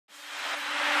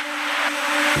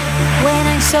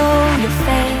saw your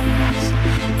face,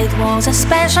 it was a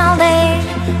special day,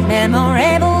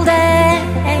 memorable day.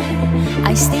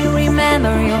 I still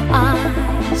remember your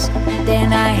eyes.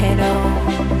 Then I head home.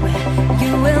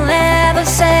 You will never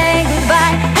say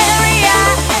goodbye. Hurry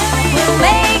up, we'll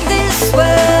make this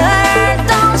world.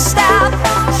 Don't stop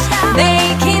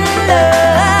making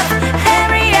love.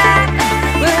 Hurry up,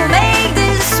 we'll make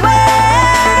this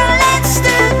world. Let's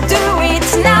do it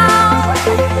now.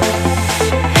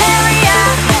 Hurry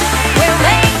up, we'll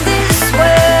make this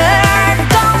world.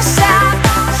 Don't stop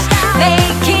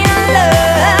making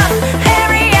love.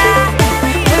 Hurry up,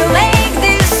 we'll make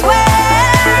this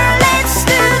world. Let's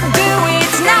do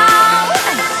it now.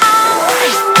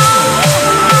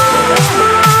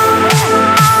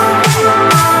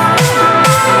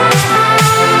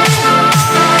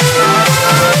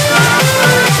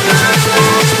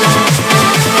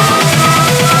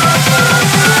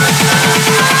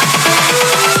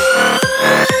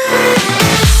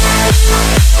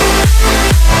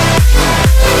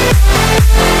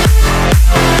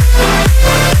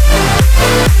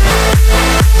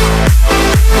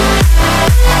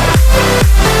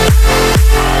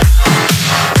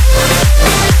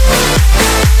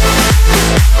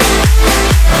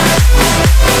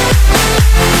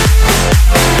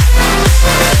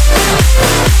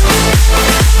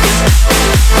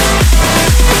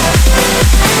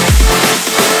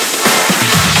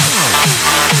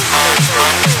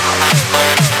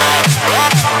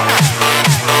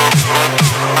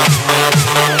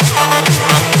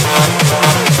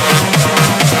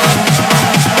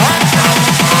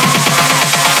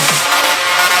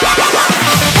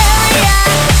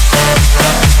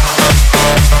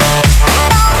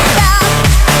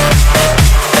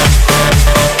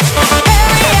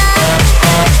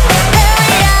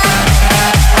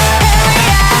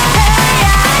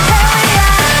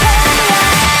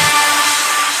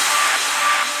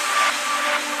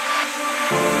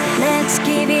 Let's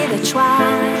give it a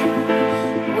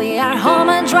try. We are home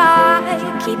and dry.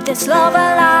 Keep this love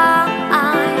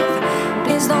alive.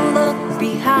 Please don't look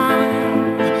behind.